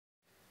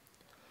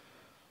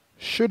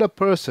Should a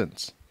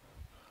person's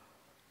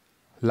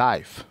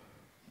life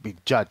be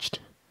judged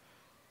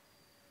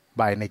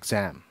by an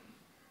exam?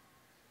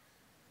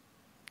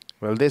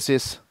 Well, this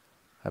is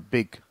a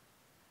big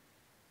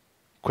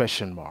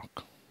question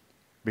mark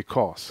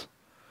because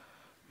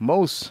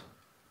most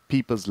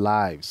people's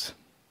lives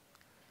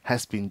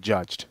has been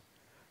judged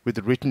with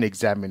a written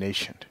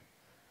examination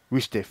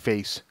which they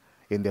face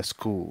in their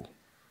school,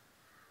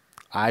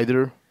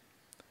 either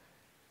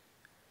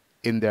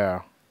in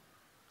their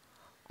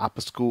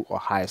upper school or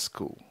high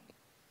school.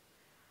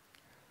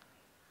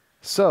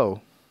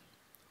 So,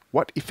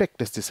 what effect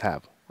does this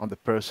have on the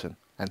person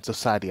and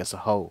society as a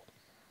whole?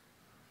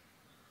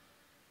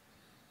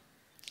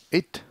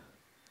 It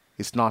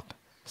is not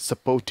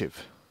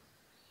supportive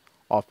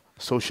of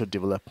social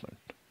development.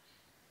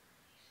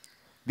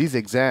 These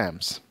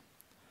exams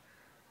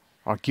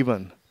are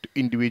given to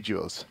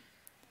individuals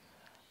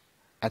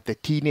at the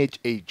teenage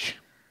age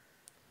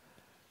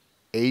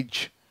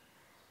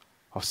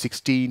of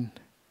 16,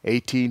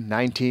 18,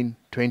 19,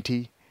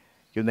 20,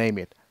 you name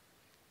it.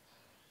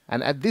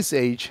 And at this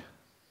age,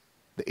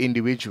 the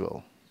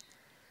individual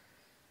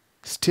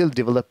is still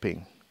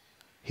developing.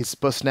 His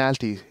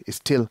personality is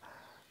still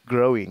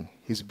growing.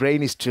 His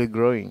brain is still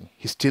growing.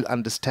 He's still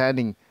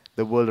understanding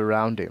the world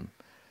around him.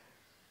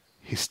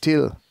 He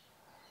still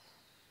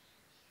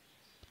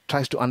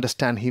tries to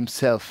understand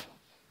himself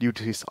due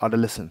to his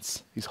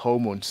adolescence, his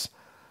hormones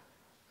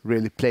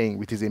really playing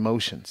with his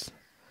emotions.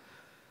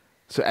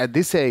 So at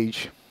this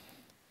age,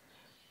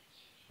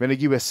 when you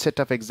give a set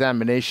of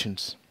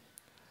examinations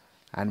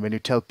and when you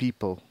tell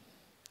people,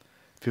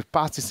 if you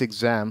pass this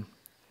exam,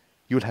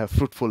 you'll have a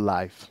fruitful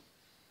life.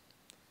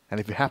 And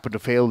if you happen to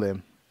fail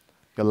them,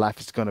 your life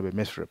is going to be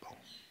miserable.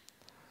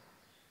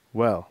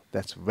 Well,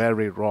 that's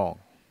very wrong.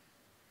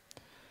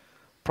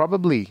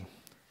 Probably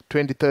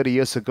 20, 30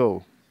 years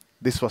ago,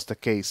 this was the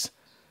case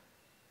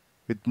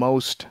with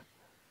most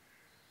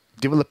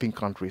developing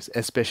countries,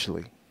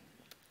 especially.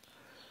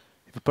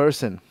 If a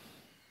person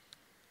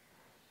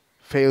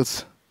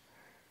fails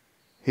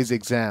his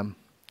exam,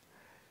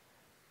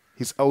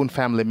 his own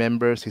family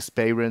members, his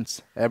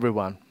parents,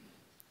 everyone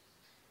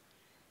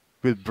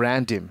will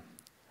brand him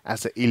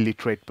as an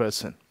illiterate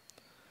person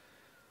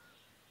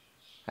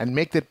and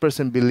make that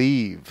person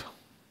believe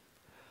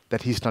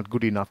that he's not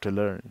good enough to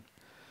learn.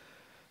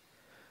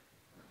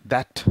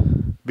 That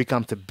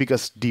becomes the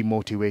biggest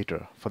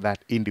demotivator for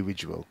that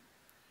individual.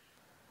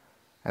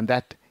 And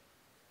that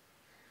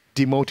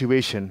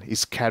demotivation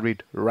is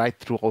carried right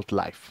throughout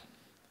life.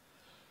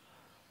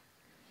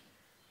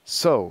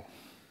 So,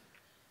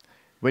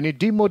 when you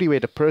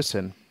demotivate a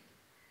person,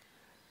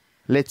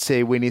 let's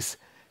say when he's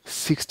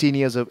 16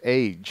 years of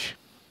age,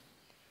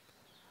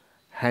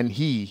 and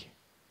he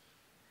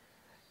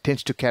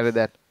tends to carry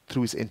that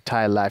through his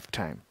entire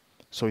lifetime.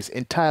 So his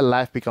entire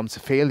life becomes a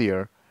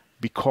failure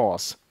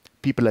because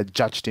people have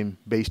judged him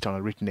based on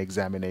a written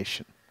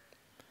examination.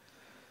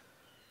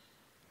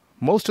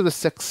 Most of the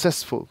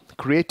successful,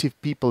 creative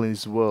people in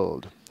this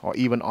world, or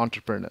even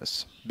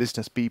entrepreneurs,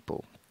 business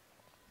people,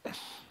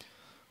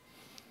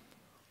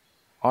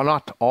 are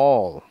not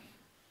all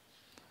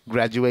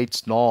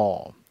graduates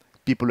nor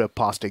people who have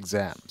passed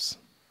exams.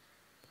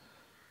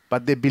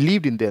 But they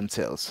believed in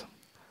themselves.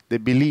 They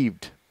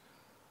believed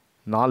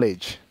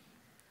knowledge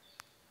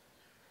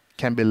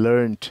can be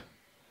learned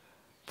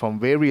from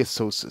various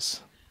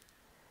sources,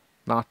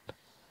 not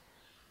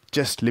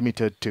just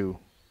limited to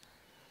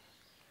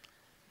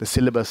the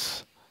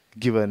syllabus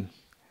given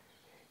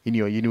in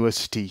your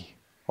university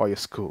or your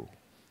school.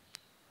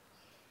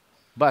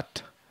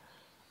 But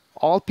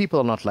all people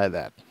are not like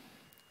that.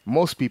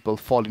 Most people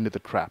fall into the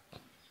trap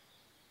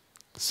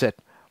set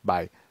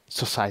by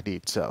society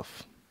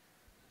itself.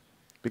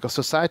 Because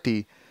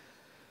society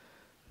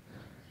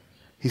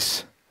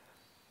is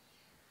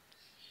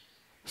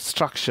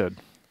structured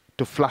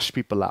to flush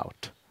people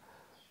out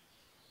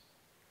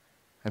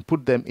and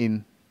put them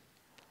in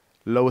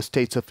lower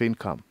states of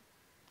income.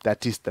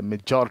 That is the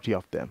majority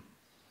of them.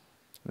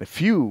 And a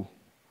few,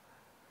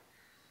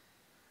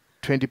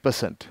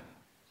 20%,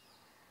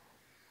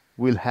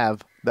 will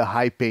have the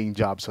high-paying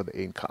jobs or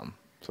the income.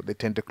 So they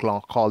tend to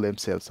call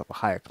themselves of a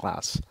higher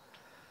class.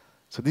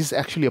 So this is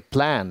actually a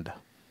planned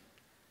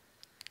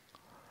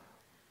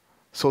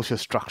social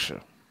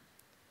structure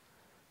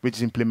which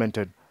is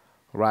implemented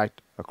right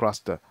across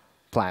the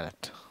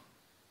planet.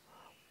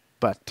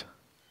 But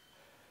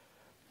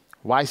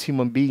wise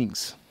human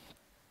beings,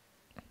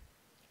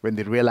 when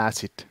they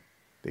realize it,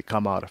 they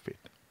come out of it.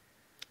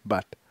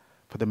 But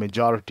for the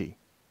majority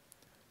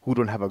who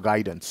don't have a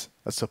guidance,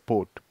 a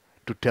support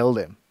to tell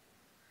them,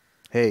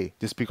 hey,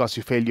 just because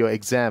you failed your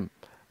exam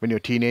when you're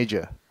a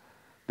teenager,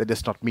 that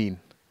does not mean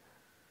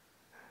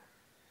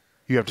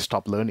you have to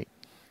stop learning.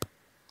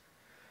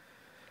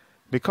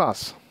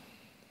 Because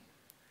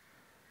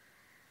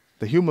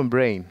the human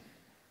brain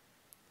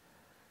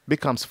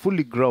becomes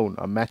fully grown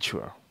or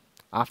mature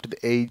after the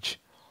age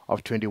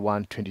of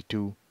 21,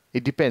 22.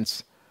 It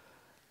depends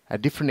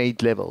at different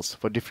age levels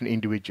for different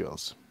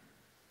individuals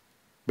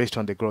based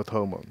on their growth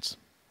hormones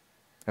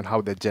and how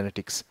their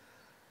genetics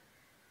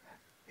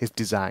his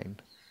design.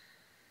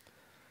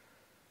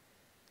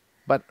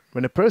 But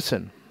when a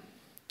person,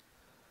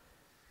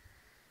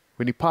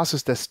 when he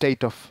passes the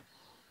state of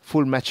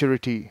full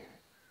maturity,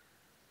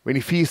 when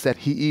he feels that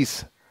he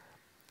is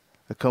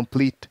a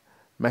complete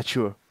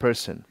mature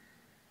person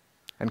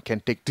and can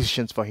take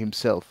decisions for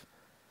himself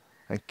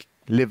and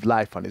live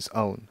life on his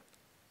own,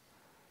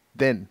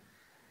 then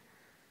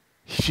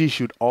she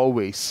should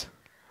always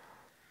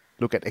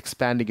look at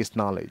expanding his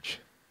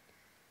knowledge,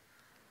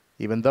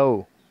 even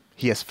though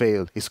he has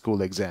failed his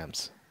school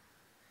exams.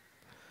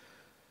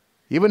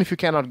 Even if you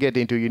cannot get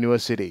into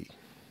university,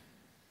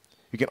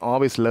 you can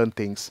always learn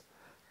things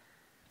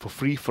for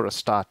free for a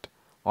start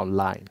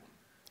online.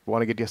 You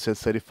want to get yourself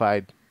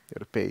certified, you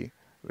have to pay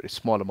a very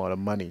small amount of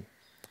money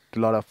to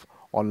a lot of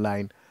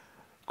online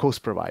course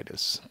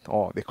providers,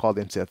 or they call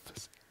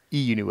themselves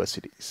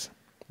e-universities.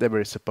 They're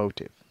very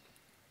supportive.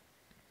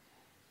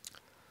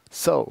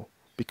 So,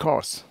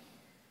 because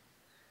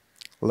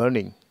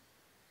learning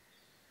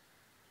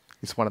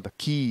is one of the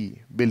key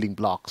building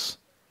blocks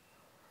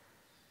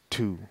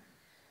to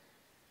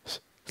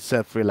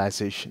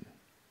self-realization.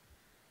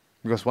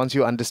 Because once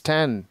you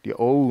understand your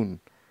own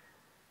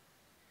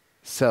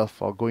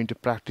self or go into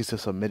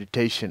practices of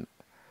meditation,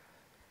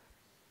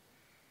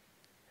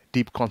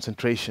 deep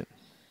concentration,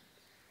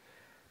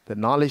 the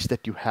knowledge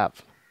that you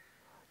have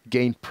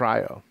gained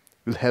prior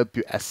will help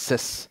you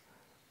assess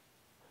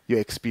your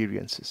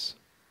experiences.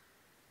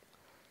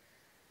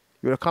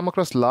 You will come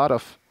across a lot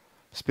of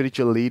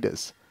spiritual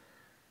leaders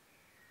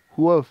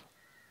who have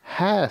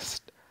had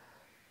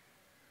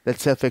that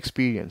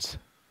self-experience,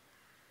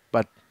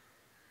 but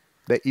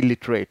they're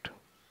illiterate.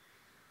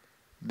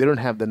 They don't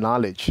have the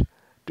knowledge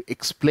to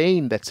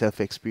explain that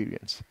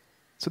self-experience.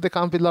 So they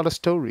come up with a lot of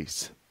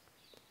stories,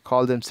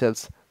 call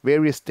themselves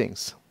various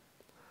things.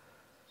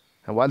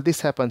 And while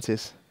this happens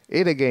is,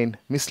 it again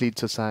misleads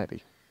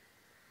society.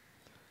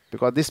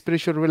 Because this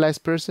spiritual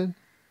realized person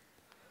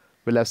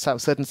will have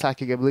certain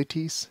psychic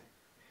abilities.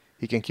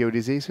 He can cure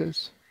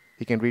diseases.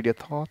 He can read your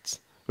thoughts.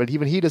 But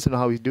even he doesn't know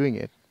how he's doing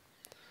it.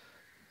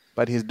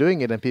 But he's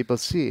doing it and people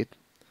see it.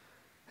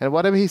 And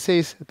whatever he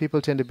says,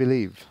 people tend to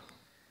believe.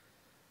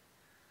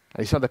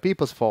 And it's not the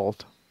people's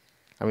fault.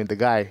 I mean, the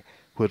guy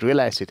who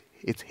realized it,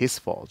 it's his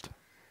fault.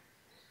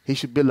 He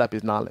should build up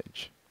his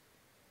knowledge.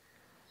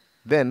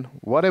 Then,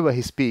 whatever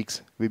he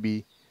speaks will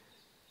be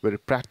very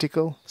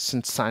practical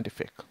and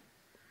scientific.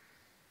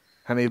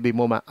 And he'll be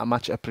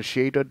much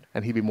appreciated,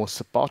 and he'll be more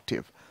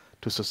supportive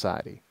to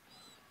society.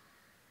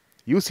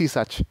 You see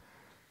such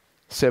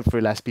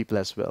self-realized people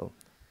as well,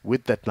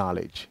 with that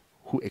knowledge,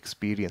 who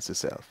experience the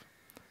self.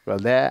 Well,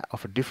 they're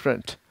of a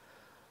different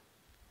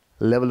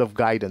level of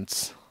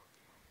guidance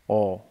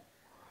or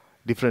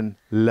different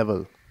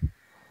level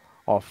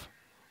of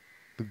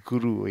the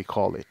guru, we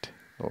call it.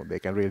 Or they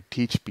can really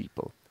teach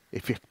people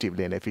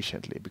effectively and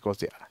efficiently because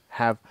they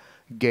have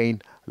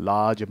gained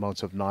large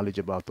amounts of knowledge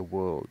about the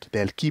world.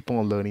 They'll keep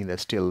on learning, they're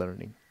still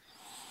learning.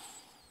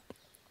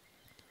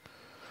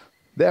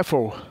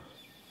 Therefore,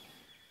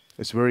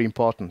 it's very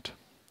important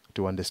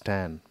to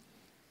understand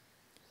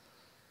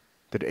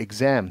that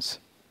exams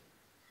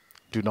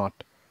do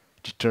not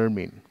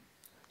determine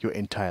your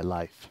entire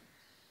life.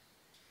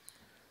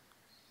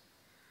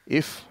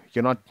 If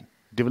you're not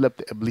develop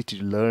the ability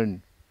to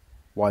learn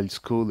while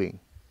schooling,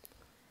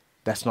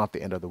 that's not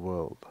the end of the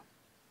world.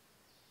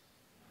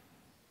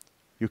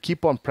 You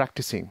keep on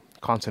practicing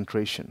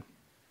concentration.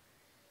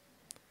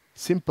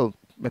 Simple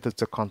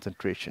methods of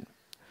concentration.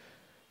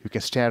 You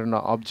can stare at an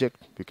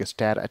object, you can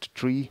stare at a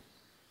tree,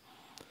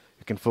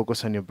 you can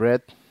focus on your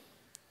breath,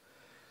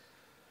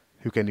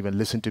 you can even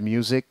listen to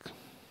music.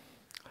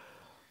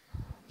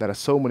 There are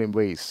so many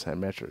ways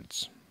and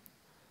methods.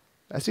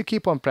 As you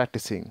keep on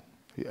practicing,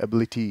 your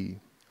ability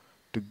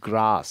to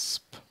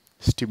grasp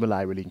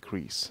stimuli will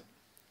increase.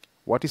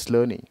 What is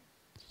learning?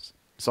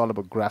 It's all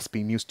about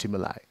grasping new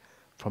stimuli.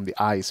 From the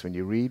eyes when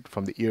you read,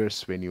 from the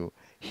ears when you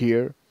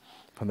hear,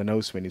 from the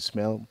nose when you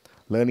smell.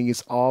 Learning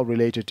is all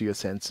related to your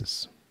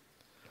senses.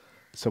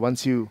 So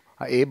once you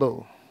are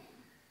able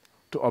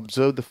to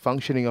observe the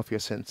functioning of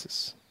your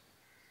senses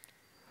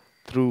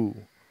through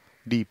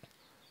deep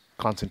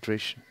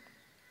concentration,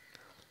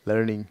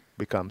 learning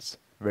becomes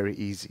very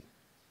easy.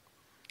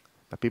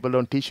 Now, people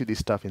don't teach you this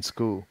stuff in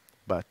school,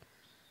 but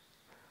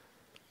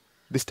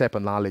this type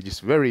of knowledge is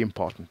very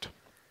important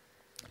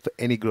for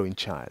any growing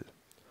child.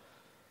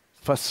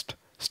 First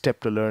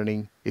step to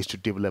learning is to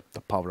develop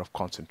the power of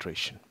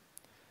concentration.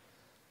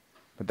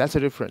 But that's the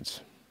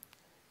difference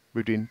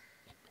between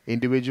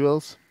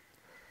individuals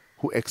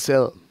who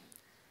excel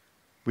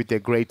with their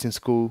grades in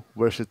school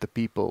versus the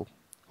people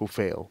who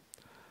fail.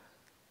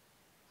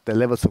 The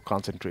levels of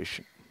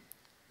concentration.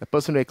 The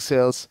person who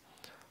excels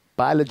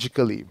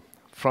biologically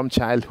from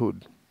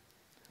childhood,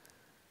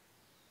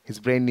 his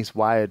brain is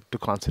wired to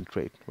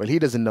concentrate. Well, he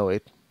doesn't know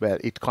it, well,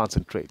 it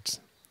concentrates.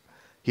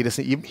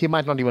 He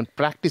might not even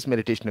practice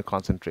meditation or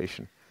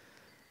concentration,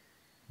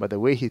 but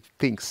the way he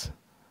thinks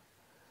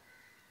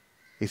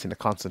is in a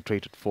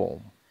concentrated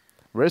form.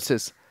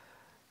 Versus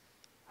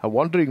a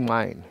wandering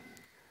mind,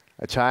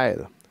 a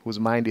child whose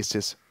mind is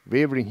just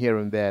wavering here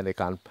and there. They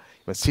can't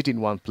even sit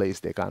in one place.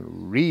 They can't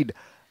read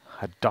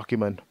a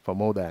document for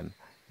more than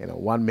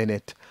 1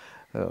 minute.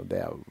 They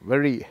are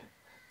very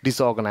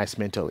disorganized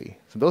mentally.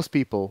 So those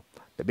people,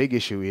 the big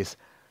issue is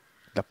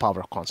the power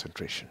of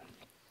concentration.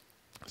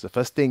 So the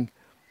first thing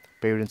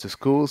parents and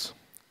schools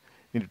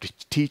need to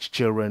teach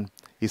children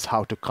is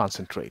how to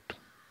concentrate.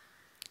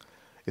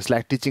 It's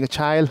like teaching a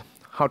child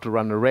how to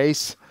run a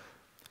race,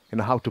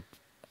 how to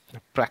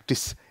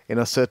practice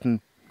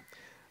certain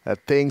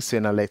things,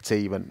 let's say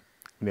even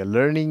when you're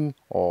learning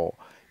or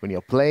when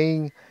you're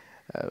playing.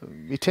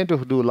 We tend to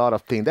do a lot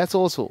of things. That's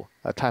also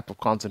a type of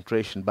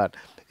concentration. But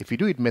if you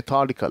do it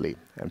methodically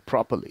and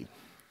properly,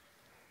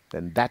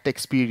 then that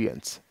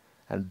experience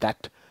and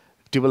that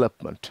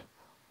development,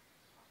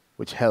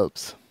 which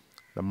helps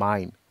the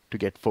mind to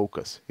get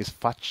focus, is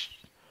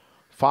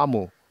far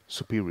more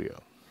superior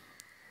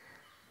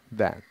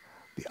than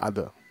the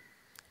other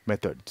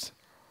methods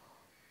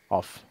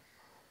of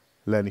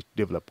learning to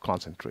develop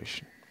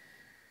concentration.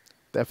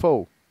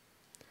 Therefore,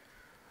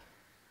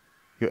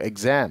 your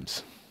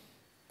exams,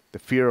 the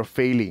fear of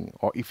failing,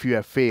 or if you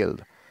have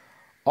failed,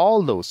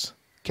 all those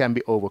can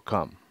be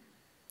overcome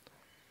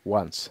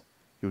once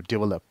you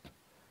develop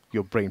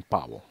your brain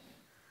power,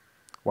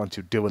 once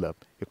you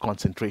develop your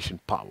concentration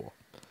power.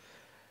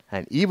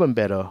 And even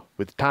better,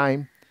 with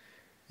time,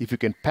 if you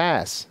can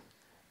pass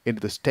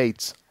into the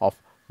states of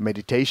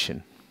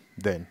meditation,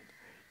 then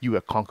you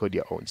have conquered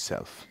your own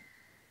self.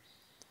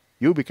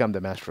 You become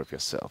the master of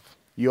yourself.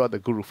 You are the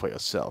guru for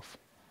yourself.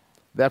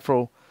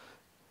 Therefore,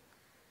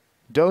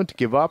 don't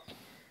give up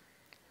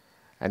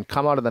and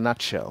come out of the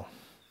nutshell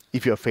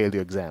if you have failed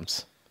your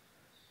exams.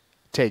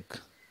 Take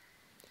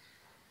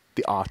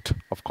the art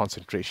of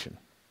concentration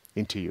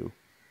into you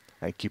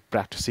and keep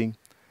practicing.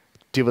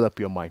 Develop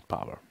your mind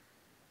power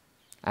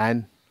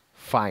and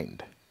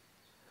find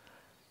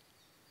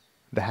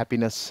the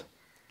happiness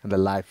and the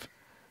life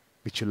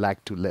which you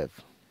like to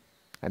live,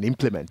 and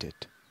implement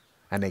it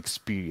and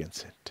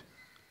experience it.